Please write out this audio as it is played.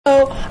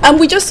And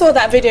we just saw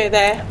that video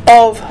there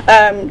of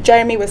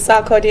Jeremy with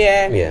Sarkodie,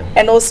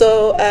 and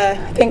also I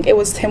think it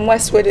was Tim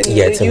Westwood in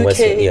the Tim UK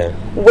Westwood,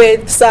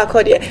 with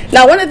Sarkodie.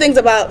 Now, one of the things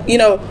about,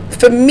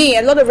 for me,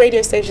 a lot of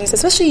radio stations,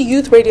 especially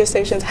youth radio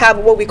stations, have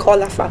what we call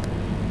Lafa.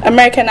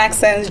 American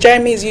accents.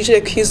 Jeremy is usually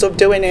accused of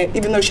doing it,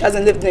 even though she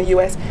hasn't lived in the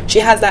US. She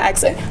has that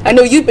accent. I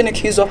know you've been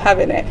accused of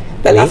having it,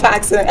 the Lafa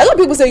accent. A lot of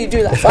people say you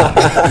do Lafa.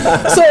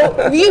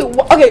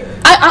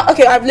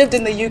 I've lived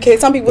in the UK.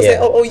 Some people say,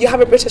 oh, you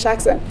have a British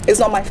accent. It's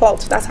not my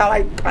fault. That's how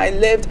I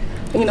lived.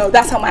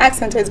 That's how my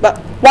accent is. But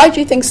why do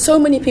you think so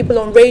many people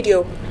on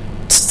radio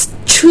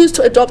choose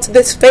to adopt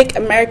this fake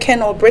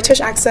American or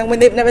British accent when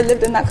they've never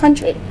lived in that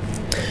country?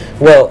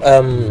 Well,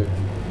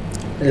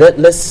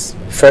 let's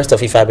first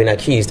off, if I've been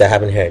accused, I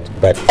haven't heard.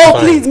 But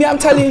please, I'm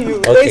telling you.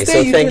 Okay,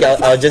 so thank you.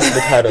 I'll just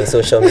look hard on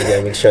social media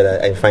and make sure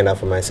that I find out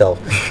for myself.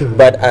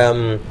 But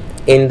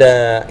in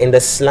the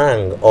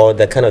slang or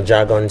the kind of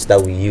jargons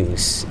that we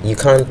use, you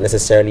can't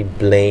necessarily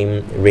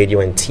blame radio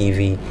and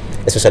TV,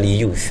 especially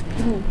youth,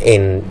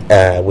 in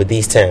with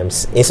these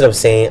terms. Instead of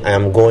saying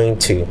I'm going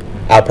to,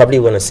 I'll probably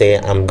want to say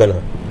I'm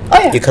gonna.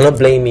 You cannot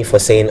blame me for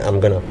saying I'm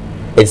gonna.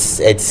 It's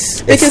you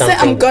can say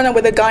I'm gonna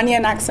with a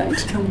Ghanaian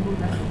accent.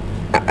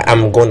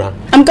 I'm gonna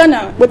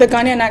with a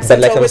Ghanaian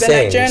accent, or with a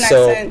Nigerian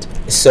accent.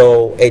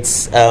 So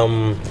it's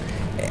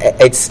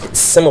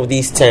some of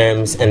these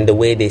terms and the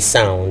way they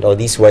sound, or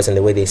these words and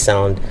the way they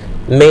sound,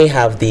 may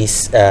have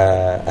this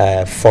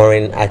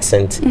foreign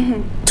accent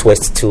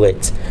twist to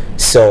it.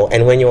 So,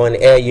 and when you're on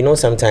air,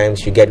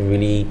 sometimes you get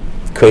really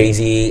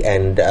crazy,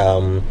 and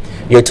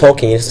you're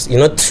talking.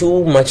 You're not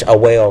too much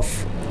aware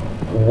of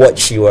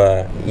what you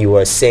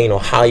were saying or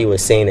how you were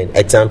saying it.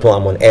 Example,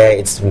 I'm on air,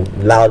 it's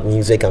loud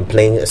music, I'm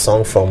playing a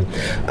song from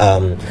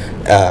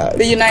the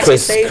United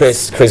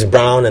States, Chris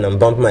Brown, and I'm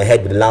bumping my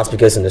head with the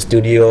loudspeakers in the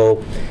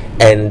studio,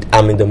 and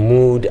I'm in the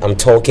mood, I'm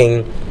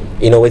talking.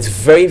 It's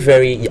very,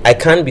 very, I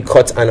can't be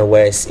caught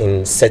unawares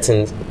in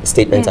certain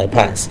statements I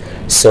pass.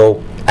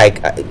 So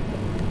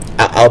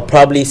I'll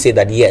probably say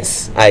that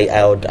yes,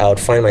 I would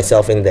find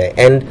myself in there.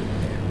 And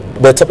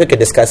the topic we're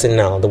discussing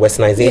now, the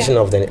westernization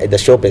of the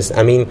showbiz,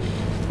 I mean,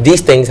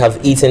 these things have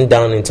eaten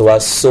down into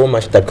us so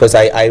much that, because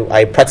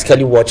I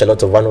practically watch a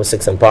lot of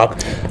 106 and Park,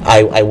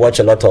 I watch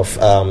a lot of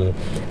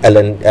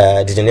Ellen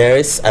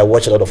DeGeneres, I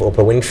watch a lot of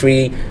Oprah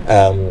Winfrey,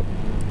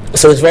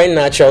 so it's very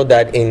natural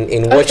that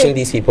in watching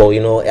these people,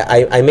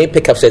 I may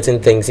pick up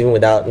certain things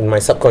even in my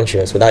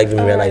subconscious, without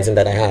even realizing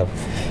that I have.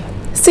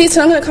 See,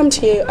 so I'm going to come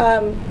to you.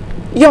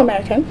 You're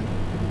American.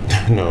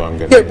 No, I'm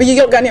Ghanaian.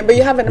 You're Ghanaian, but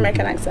you have an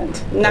American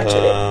accent,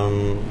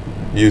 naturally.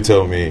 You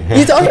tell me.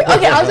 Okay,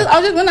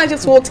 I was when I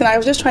just walked in, I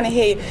was just trying to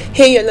hear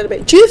you a little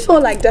bit. Do you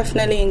feel like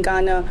definitely in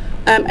Ghana,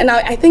 and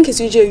I think it's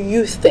usually a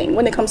youth thing,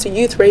 when it comes to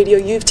youth radio,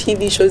 youth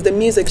TV shows, the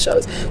music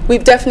shows,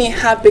 we've definitely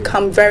have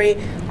become very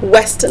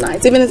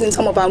westernized, even in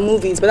some of our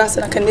movies, but that's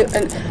like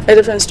a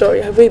different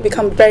story. Have we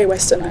become very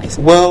westernized?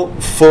 Well,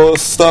 for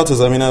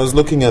starters, I mean, I was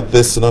looking at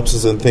this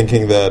synopsis and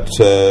thinking that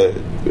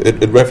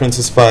it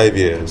references 5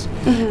 years.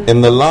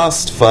 In the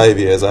last 5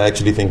 years, I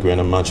actually think we're in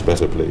a much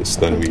better place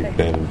than we've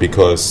been,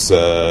 because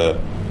our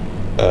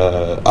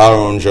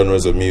own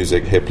genres of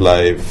music, hip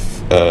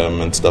life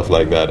and stuff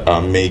like that,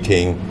 are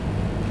making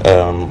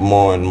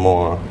more and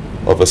more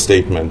of a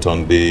statement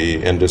on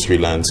the industry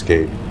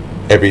landscape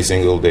every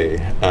single day.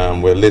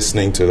 We're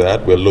listening to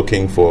that. We're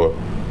looking for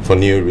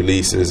new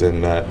releases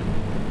in that.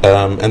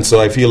 And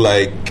so I feel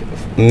like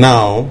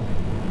now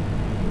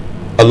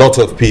a lot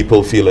of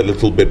people feel a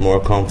little bit more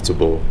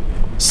comfortable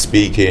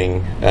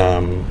speaking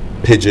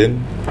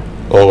Pidgin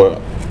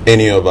or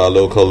any of our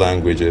local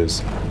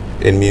languages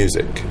in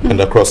music and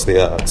across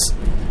the arts.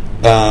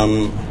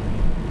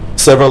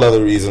 Several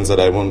other reasons that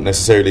I won't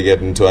necessarily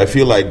get into. I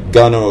feel like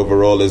Ghana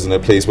overall is in a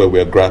place where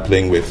we're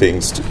grappling with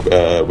things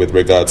with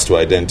regards to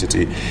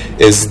identity.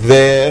 Is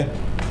there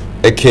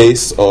a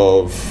case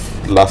of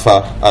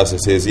Lafa, as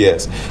it is?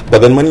 Yes. But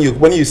then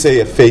when you say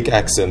a fake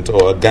accent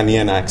or a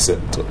Ghanaian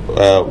accent,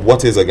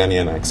 what is a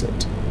Ghanaian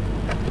accent,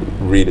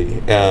 really?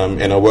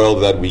 In a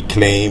world that we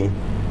claim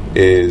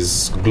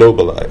is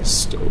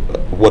globalized,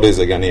 what is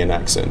a Ghanaian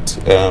accent?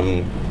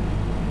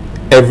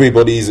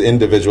 Everybody's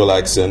individual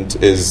accent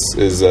is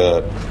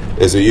a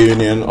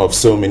union of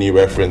so many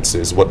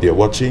references: what they're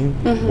watching,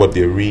 what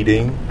they're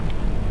reading,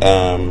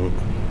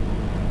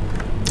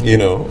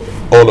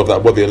 all of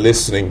that, what they're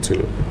listening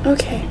to,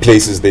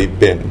 places they've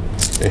been.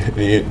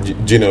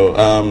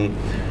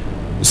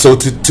 So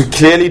to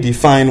clearly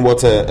define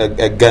what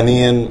a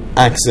Ghanaian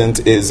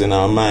accent is in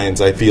our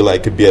minds, I feel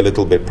like could be a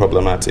little bit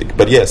problematic.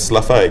 But yes,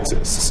 Lafa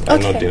exists.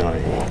 I'm not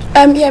denying it.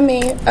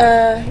 Yemi,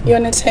 you're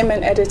an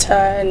entertainment editor,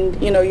 and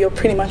you're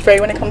pretty much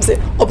when it comes to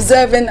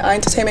observing our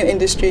entertainment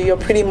industry, you're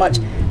pretty much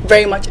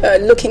very much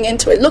looking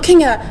into it,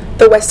 looking at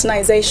the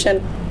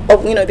westernization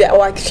of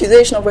our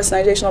accusation of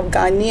westernization of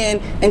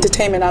Ghanaian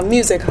entertainment, our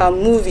music, our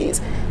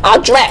movies, our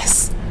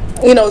dress,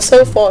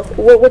 so forth.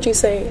 What do you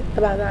say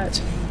about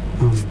that?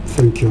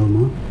 Thank you,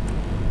 Amma.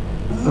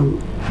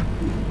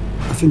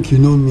 I think you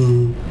know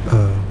me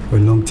for a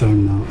long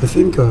time now. I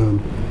think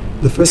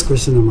the first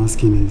question I'm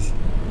asking is,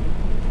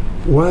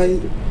 why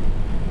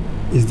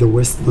is the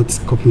West not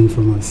copying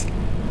from us?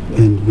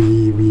 And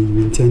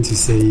we intend to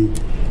say,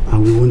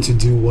 and we want to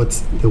do what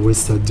the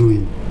West are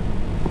doing.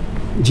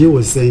 Jay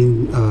was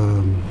saying,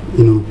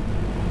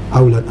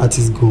 how will an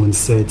artist go on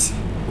set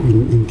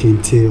in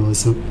Kente or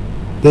something?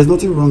 There's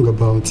nothing wrong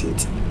about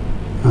it.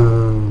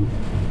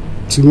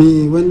 To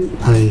me, when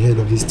I heard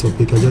of this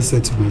topic, I just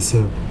said to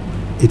myself,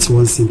 it's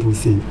one simple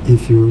thing: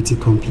 inferiority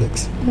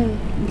complex.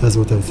 That's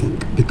what I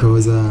think,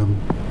 because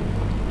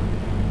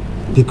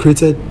they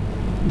created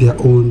their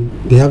own.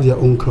 They have their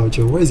own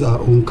culture. Where is our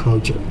own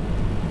culture?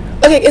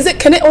 Okay,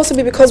 can it also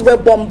be because we're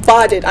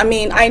bombarded? I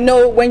mean, I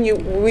know when you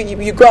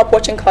grow up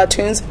watching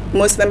cartoons,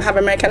 most of them have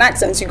American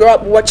accents. You grow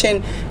up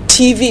watching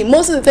TV.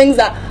 Most of the things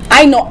that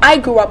I know, I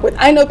grew up with.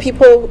 I know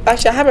people.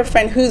 Actually, I have a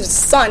friend whose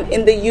son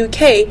in the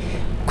UK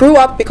grew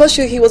up because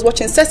he was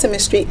watching Sesame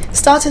Street,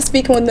 started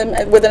speaking with them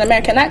with an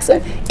American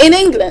accent in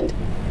England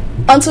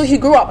until he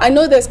grew up. I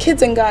know there's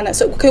kids in Ghana.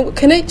 So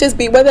can it just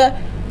be whether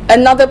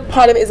another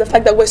part of it is the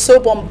fact that we're so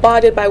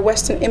bombarded by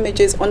Western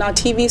images on our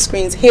TV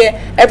screens here,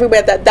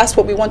 everywhere, that's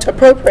what we want to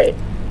appropriate,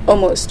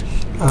 almost?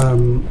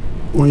 When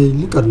you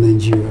look at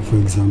Nigeria, for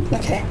example,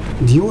 okay,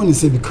 do you want to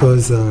say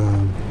because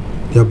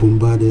they are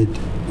bombarded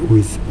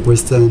with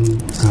Western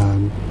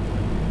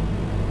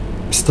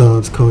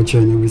stuff, culture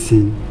and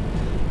everything,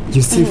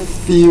 you still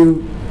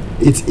feel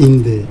it's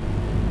in there?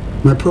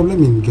 My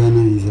problem in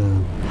Ghana is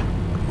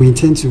we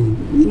intend to,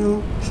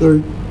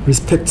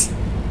 respect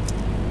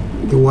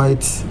the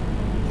whites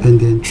and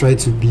then try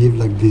to behave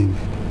like them.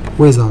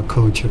 Where's our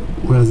culture?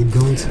 Where has it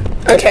gone to?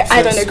 Okay,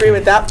 I don't agree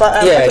with that,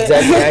 but yeah,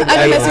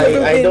 exactly.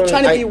 I don't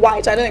trying to be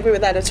white. I don't agree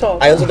with that at all.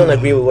 I also don't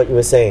agree with what you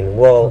were saying.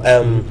 Well,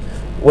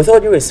 with all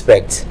due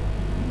respect,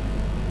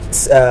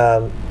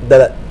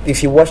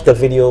 if you watch the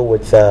video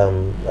with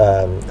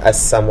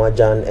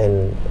Asamoah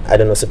and I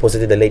don't know,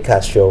 supposedly the late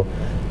Castro,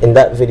 in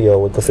that video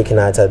with Kofi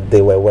Kinata,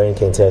 they were wearing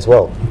kente as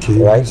well,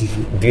 right?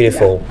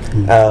 Beautiful.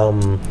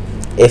 Yeah.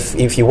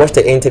 If you watch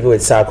the interview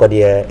with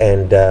Sarkodie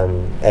and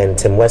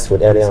Tim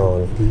Westwood earlier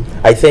on,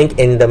 I think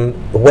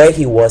where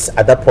he was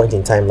at that point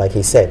in time, like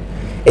he said,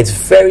 it's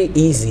very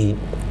easy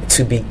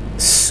to be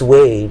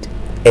swayed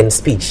in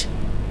speech,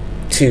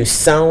 to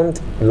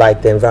sound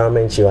like the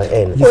environment you are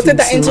in. Was it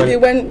that interview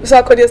when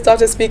Sarkodie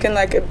started speaking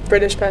like a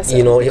British person?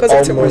 It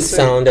almost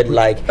sounded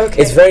like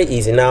it's very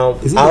easy. Now,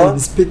 is it that he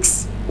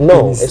speaks?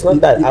 No, it's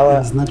not that.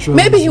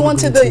 Maybe he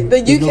wanted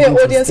the UK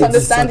audience to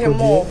understand him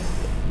more.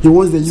 He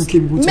wants the UK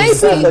people to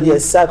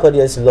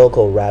Sarkodie's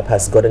local rap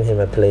has gotten him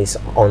a place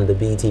on the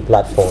BET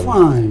platform.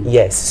 Fine.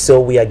 Yes,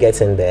 so we are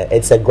getting there.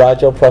 It's a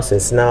gradual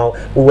process. Now,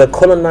 we were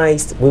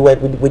colonized. We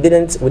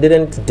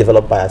didn't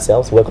develop by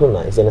ourselves. We were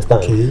colonized. You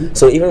understand? Okay.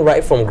 So even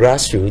right from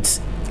grassroots,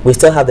 we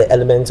still have the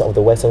elements of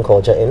the Western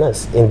culture in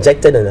us,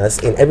 injected in us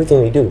in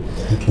everything we do.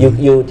 Okay.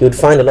 You'd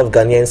find a lot of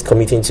Ghanaians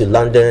commuting to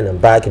London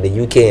and back, in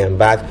the UK and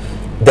back.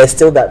 There's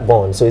still that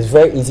bond, so it's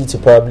very easy to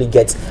probably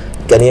get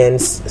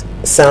Ghanaians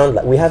sound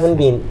like we haven't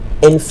been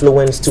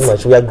influenced too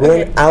much. We are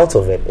growing out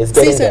of it. It's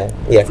getting there.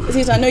 Yeah.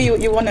 Caesar, I know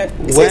you want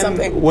to say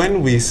something.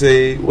 When we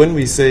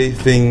say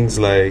things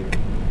like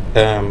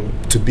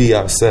to be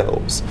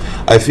ourselves,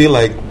 I feel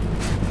like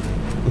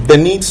there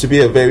needs to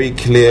be a very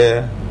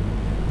clear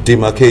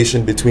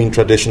demarcation between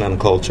tradition and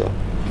culture,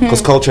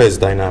 because culture is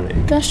dynamic.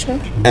 That's true.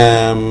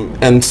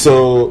 And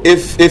so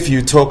if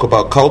you talk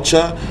about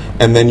culture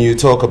and then you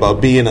talk about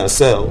being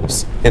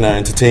ourselves in our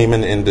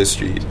entertainment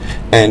industry,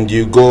 and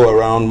you go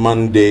around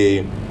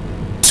Monday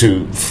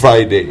to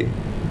Friday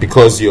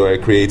because you're a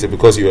creator,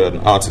 because you're an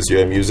artist,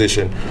 you're a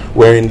musician,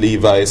 wearing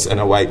Levi's and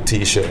a white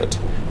t-shirt,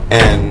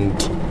 and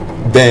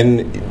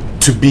then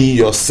to be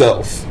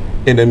yourself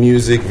in a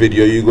music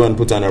video, you go and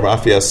put on a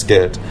raffia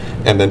skirt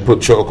and then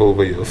put chalk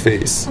over your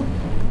face.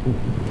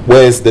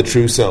 Where's the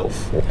true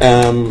self?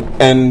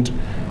 And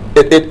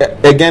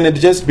it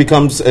just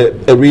becomes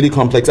a really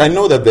complex. I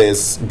know that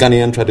there's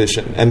Ghanaian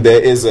tradition, and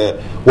there is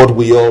what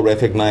we all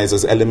recognize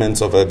as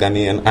elements of a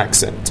Ghanaian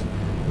accent.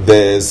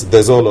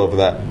 There's all of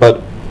that.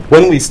 But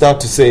when we start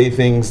to say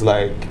things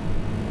like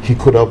he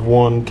could have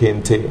worn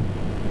kente,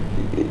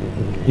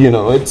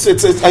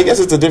 it's I guess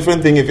it's a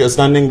different thing if you're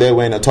standing there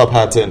wearing a top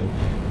hat and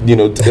the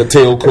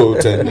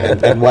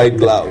tailcoat and white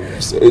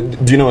gloves. Do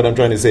you know what I'm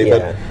trying to say?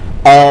 Yeah.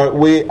 But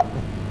we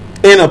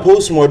in a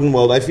postmodern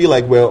world, I feel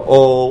like we're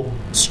all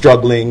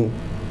struggling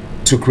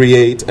to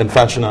create and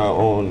fashion our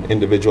own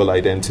individual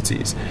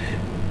identities.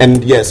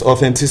 And yes,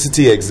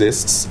 authenticity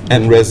exists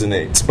and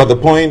resonates. But the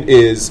point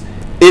is,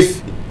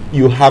 if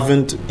you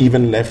haven't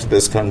even left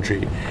this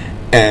country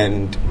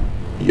and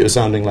you're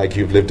sounding like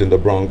you've lived in the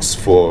Bronx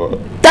for...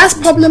 That's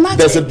problematic.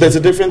 There's a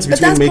difference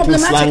between making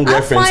slang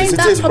references.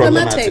 It is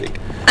problematic.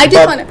 I do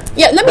find it.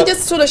 Yeah, let me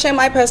just sort of share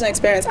my personal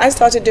experience. I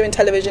started doing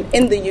television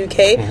in the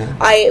UK.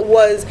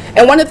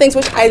 And one of the things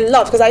which I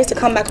loved, because I used to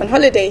come back on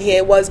holiday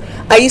here, was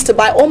I used to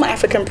buy all my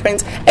African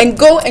prints and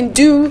go and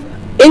do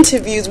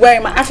interviews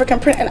wearing my African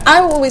print, and I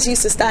always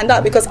used to stand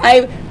out because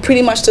I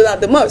pretty much stood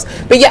out the most.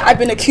 But yeah, I've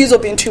been accused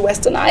of being too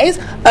westernized,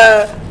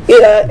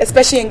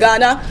 especially in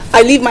Ghana.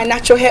 I leave my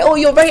natural hair. Oh,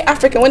 you're very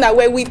African. When I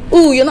wear weave,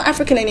 ooh, you're not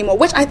African anymore,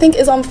 which I think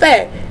is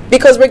unfair,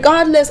 because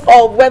regardless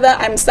of whether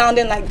I'm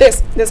sounding like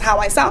this is how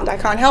I sound. I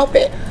can't help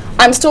it.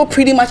 I'm still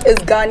pretty much as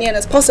Ghanaian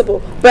as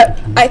possible. But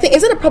I think,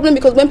 is it a problem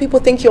because when people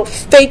think you're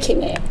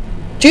faking it?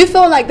 Do you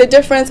feel like the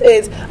difference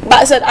is, but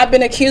I said I've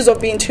been accused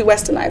of being too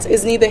westernized,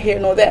 is neither here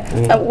nor there.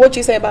 What do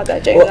you say about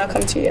that, Jay? Well, and I'll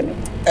come to you,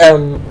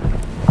 Yemi.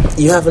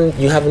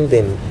 You haven't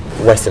been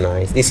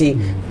westernized. You see,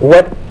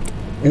 what?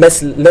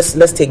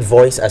 Let's take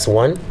voice as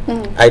one.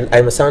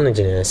 I'm a sound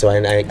engineer, so I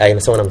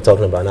understand what I'm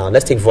talking about now.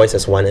 Let's take voice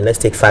as one, and let's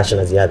take fashion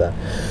as the other.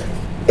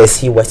 Is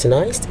he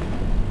westernized?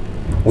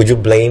 Would you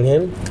blame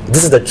him?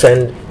 This is the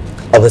trend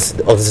of the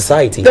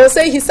society. They'll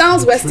say he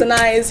sounds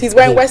westernized, he's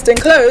wearing Western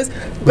clothes,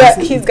 but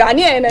he's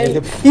Ghanaian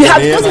and he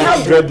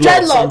has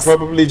dreadlocks. I'm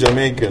probably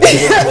Jamaican.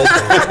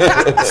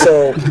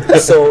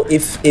 so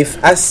if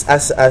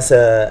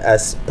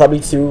as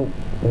probably through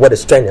what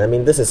is trending. I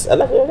mean, I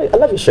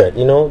love your shirt.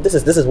 You know, this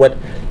is what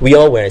we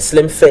all wear.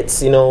 Slim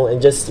fits, you know, and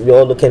just we're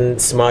all looking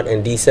smart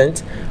and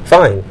decent.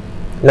 Fine.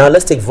 Now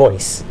let's take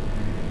voice.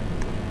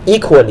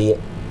 Equally,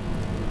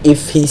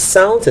 if he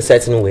sounds a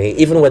certain way,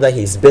 even whether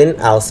he's been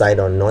outside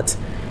or not,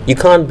 you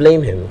can't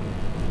blame him.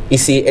 You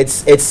see,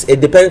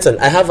 it depends on.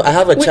 I have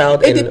a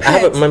child, and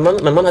my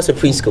mom has a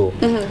preschool.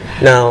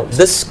 Now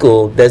this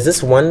school, there's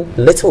this one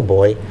little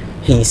boy.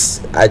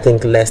 He's, I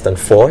think, less than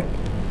 4,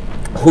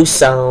 who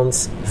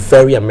sounds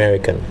very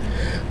American.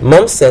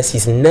 Mom says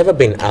he's never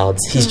been out.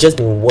 He's just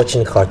been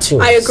watching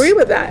cartoons. I agree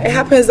with that. It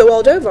happens the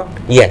world over.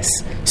 Yes.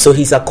 So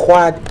he's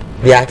acquired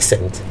the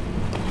accent.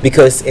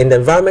 Because in the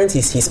environment,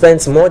 he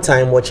spends more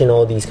time watching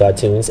all these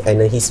cartoons, and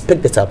then he's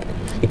picked it up.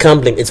 You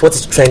can't blame. It's what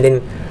is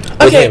trending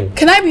with him.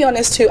 Can I be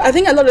honest too? I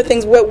think a lot of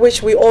things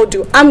which we all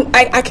do.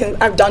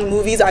 I've done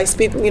movies. I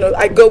speak. You know,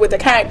 I go with the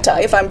character.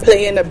 If I'm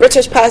playing a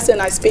British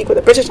person, I speak with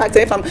a British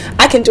accent.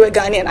 I can do a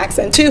Ghanaian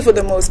accent too for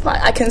the most part.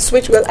 I can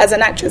switch as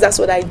an actress. That's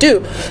what I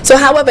do. So,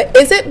 however,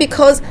 is it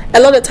because a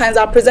lot of times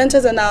our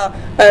presenters and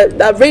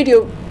our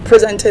radio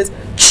presenters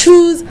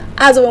choose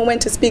as and when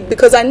to speak?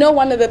 Because I know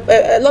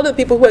a lot of the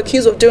people who are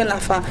accused of doing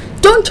Lafa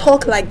don't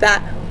talk like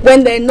that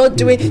when they're not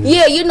doing,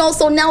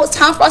 so now it's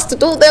time for us to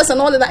do this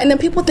and all of that, and then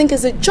people think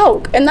it's a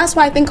joke. And that's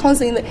why I think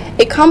constantly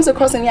it comes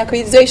across in the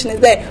accusation is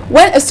there.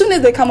 As soon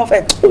as they come off,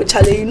 oh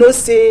Charlie, wait,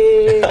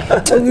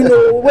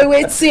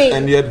 sing.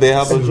 And yet they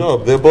have a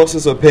job. Their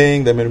bosses are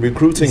paying them and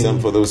recruiting them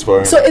for those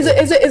foreign. So is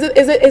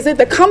it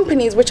the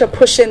companies which are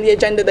pushing the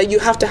agenda that you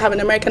have to have an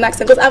American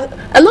accent? Because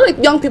a lot of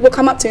young people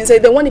come up to me and say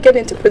they want to get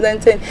into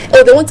presenting,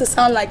 or they want to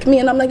sound like me,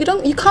 and I'm like,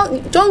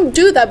 don't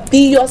do that.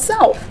 Be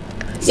yourself.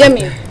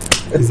 Me.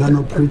 Is that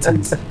not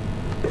pretense? Of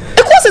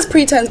course it's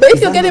pretense, but if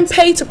you're getting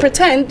paid to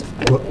pretend,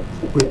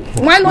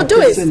 why not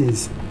do it? The question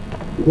is,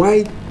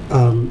 why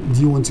do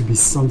you want to be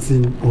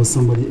something or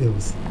somebody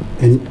else?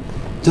 And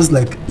just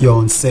like you're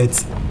on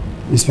set,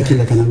 you're speaking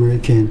like an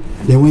American,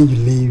 then when you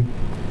leave,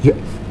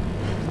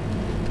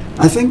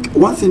 I think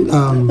one thing.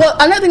 Well,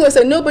 another thing was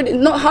that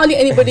hardly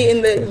anybody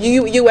in the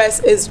U.S.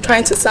 is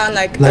trying to sound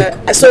like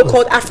a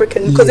so-called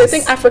African, because they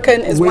think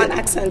African is one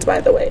accent, by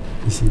the way.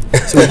 So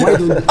why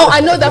don't? Oh,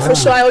 I know that for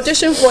sure. I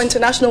auditioned for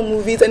international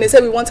movies, and they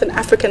said we want an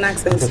African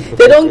accent.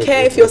 They don't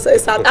care if you're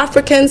South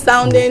African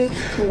sounding.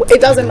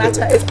 It doesn't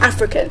matter. It's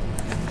African.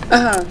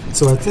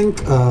 So I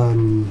think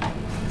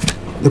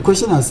the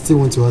question I still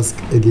want to ask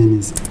again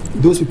is,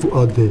 those people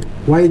out there,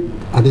 why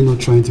are they not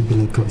trying to be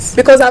like us?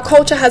 Because our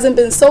culture hasn't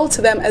been sold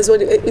to them as well.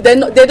 They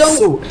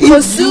don't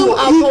consume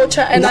our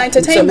culture and our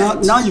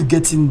entertainment. So now you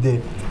get in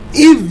there.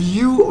 If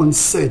you on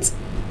set,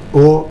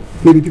 or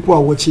maybe people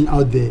are watching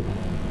out there,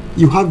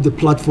 you have the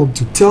platform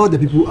to tell the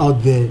people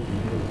out there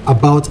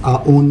about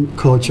our own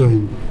culture,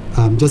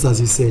 and just as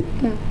you said,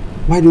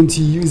 why don't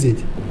you use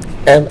it?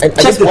 And I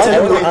just want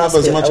to have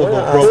as much of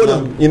a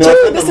problem. You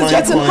know, this is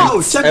getting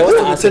house.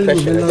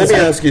 Let me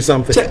ask you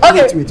something.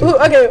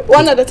 Okay,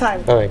 one at a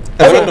time. All right.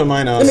 A friend of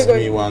mine asked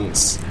me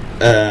once,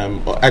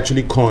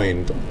 actually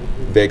coined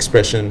the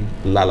expression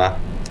 "lala."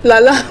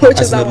 Lala,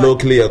 which is a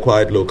locally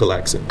acquired local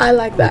accent. I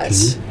like that.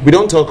 Okay. We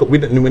don't talk. We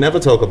never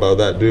talk about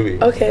that, do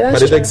we? Okay, that's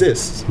but true. it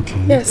exists.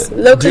 Okay. Yes,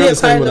 locally do you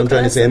understand what I'm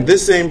trying to say? And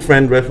this same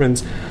friend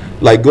referenced,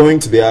 like going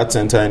to the art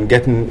center and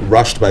getting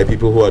rushed by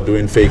people who are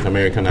doing fake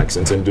American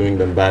accents and doing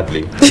them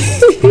badly,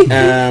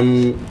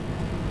 and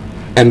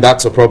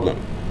that's a problem.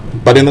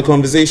 But in the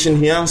conversation,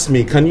 he asked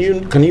me, "Can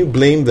you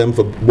blame them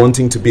for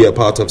wanting to be a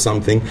part of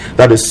something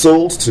that is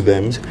sold to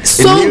them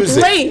in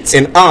music, great.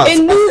 in art,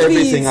 in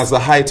everything as the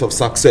height of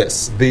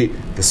success, the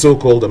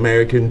so-called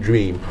American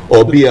dream,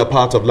 or be a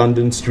part of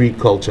London street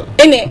culture?"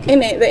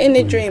 The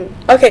inner dream.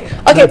 Okay.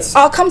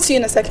 I'll come to you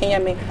in a second,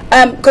 Yemi.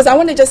 Because I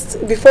want to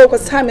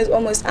because time is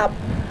almost up.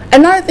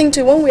 Another thing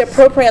too, when we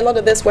appropriate a lot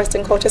of this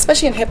Western culture,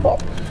 especially in hip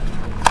hop.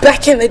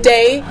 Back in the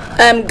day,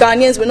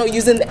 Ghanaians were not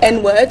using the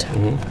N word.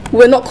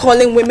 We're not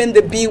calling women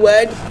the B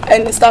word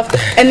and stuff,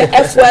 and the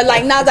F word.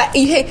 Like now that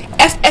you hear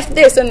F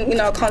this,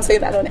 and I can't say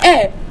that on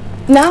air.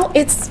 now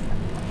it's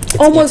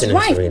almost eaten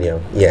into right.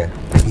 radio. Yeah.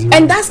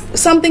 And that's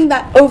something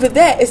that over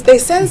there is they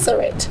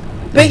censor it.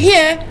 But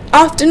here,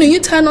 afternoon, you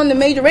turn on the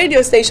major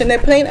radio station, they're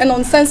playing an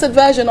uncensored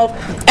version of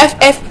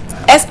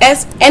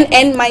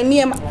FFSSNN, my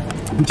name.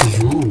 Which is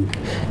wrong.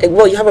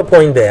 Well, you have a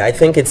point there. I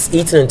think it's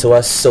eaten into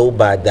us so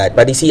bad that.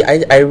 But you see,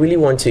 I really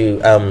want to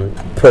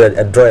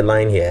draw a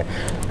line here.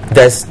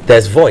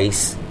 There's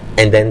voice,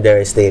 and then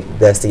there's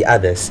the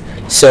others.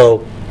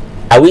 So,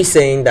 are we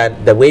saying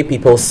that the way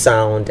people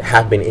sound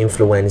have been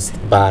influenced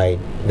by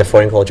the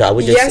foreign culture? Are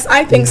we just Yes,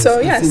 I think so.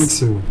 Yes. I think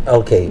so.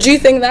 Okay. Do you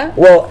think that?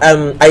 Well,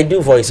 I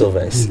do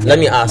voiceovers. Let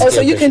me ask. Oh,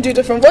 so you can do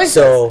different voices.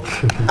 So,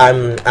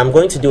 I'm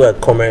going to do a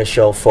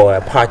commercial for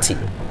a party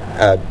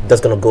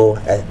that's going to go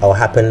or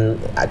happen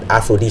at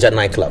Aphrodisia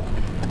nightclub.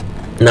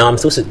 Now, I'm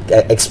supposed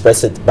to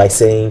express it by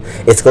saying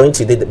it's going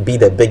to be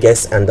the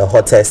biggest and the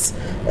hottest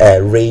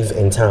rave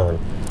in town.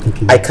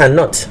 Okay. I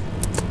cannot.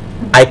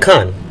 I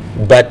can,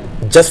 but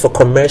just for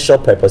commercial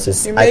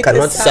purposes, You I make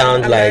cannot it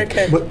sound sound like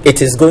American.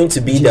 it is going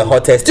to be the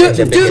hottest and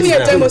the Do biggest. me a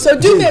now. demo. So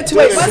do me a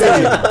wait. One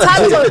second.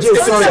 Time out.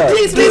 sorry.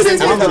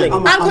 Please.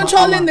 I'm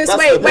controlling this.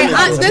 Wait.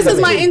 This is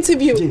my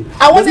interview.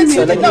 I wanted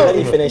to let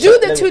me finish. do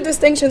the two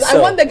distinctions. I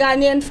want the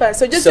Ghanaian first.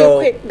 So just do a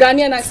quick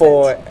Ghanaian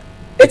accent.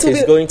 It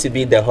is going to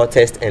be the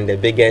hottest and the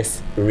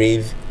biggest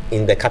rave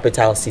in the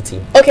capital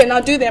city. Okay, now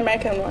do the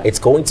American one. It's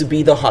going to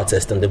be the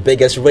hottest and the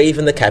biggest rave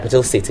in the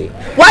capital city.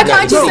 Why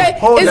can't you say it's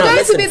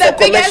going to be the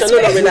biggest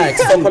rave?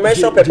 Relax. For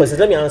commercial purposes,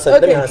 let me answer.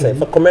 Okay.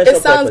 For commercial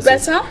It sounds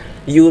purposes,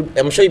 better.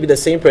 I'm sure you'll be the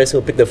same person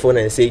who pick the phone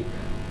and say,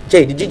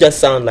 Jay, did you just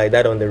sound like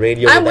that on the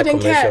radio? I with that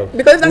wouldn't care commercial?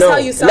 because that's how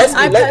you sound.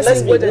 I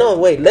personally wouldn't. No,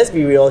 wait. Let's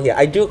be real here.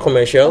 I do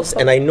commercials,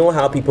 and I know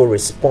how people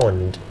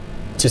respond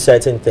to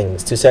certain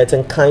things, to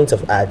certain kinds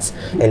of ads,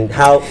 and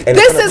how. And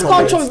this is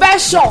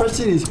controversial.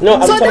 No,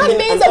 so that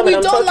means that we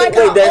don't like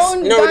our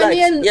own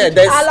Ghanaian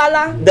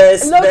alala.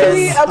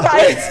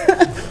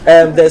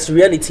 There's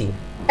reality,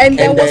 and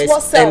then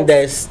what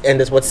sells, and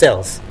there's what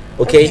sells.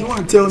 Okay, you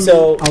want to tell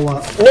so me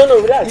our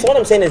no, relax. What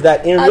I'm saying is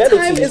that in our reality,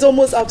 time is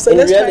almost up. So in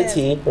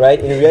reality, right?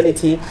 In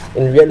reality,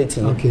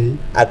 okay,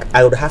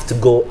 I would have to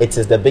go. It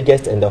is the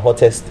biggest and the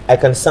hottest. I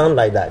can sound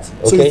like that.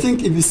 Okay, so you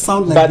think if you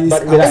sound like this,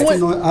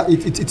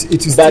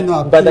 it is still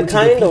not but the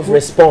kind of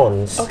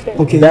response,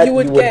 okay, that you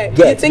would get.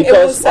 You think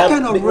because it was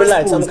kind of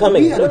relax. I'm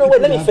coming. No,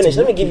 wait. Let me finish.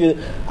 Let me give you.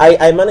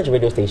 I manage a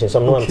radio station, so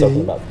I know what I'm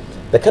talking about.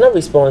 The kind of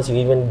response you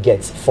even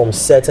get from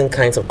certain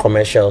kinds of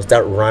commercials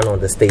that run on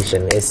the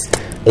station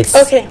it's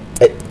okay.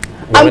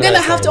 I'm going to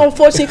have to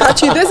unfortunately cut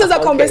you. This is a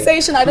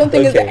conversation I don't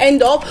think is the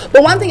end of.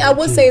 But one thing I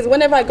will say is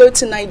whenever I go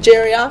to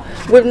Nigeria,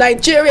 with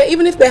Nigeria,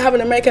 even if they have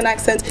an American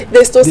accent,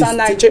 they still sound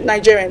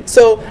Nigerian.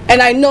 So,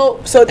 and I know.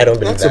 So I don't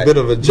believe that's that. a bit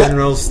of a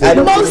general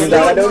statement.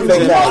 I don't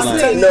believe that.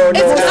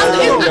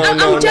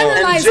 I'm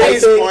generalizing.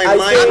 Jay's point,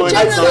 my point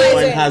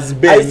has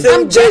been. I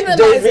think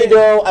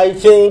Davido, I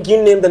think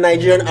you name the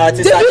Nigerian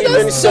artist.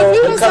 Davido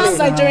sounds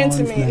Nigerian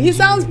to me. He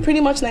sounds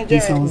pretty much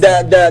Nigerian.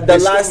 The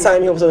last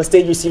time he was on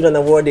stage receiving an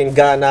award in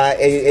Ghana,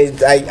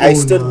 I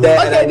stood there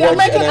and I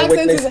watched and I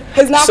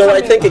witnessed. So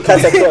I think it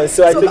cuts across.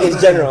 So I think it's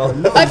general.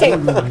 Okay,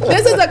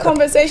 this is a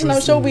conversation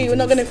I'm sure we're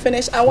not going to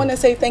finish. I want to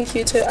say thank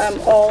you to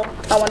all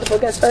our wonderful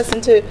guests. First,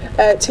 to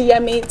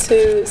Yemi,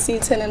 to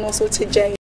Seaton, and also to Jay.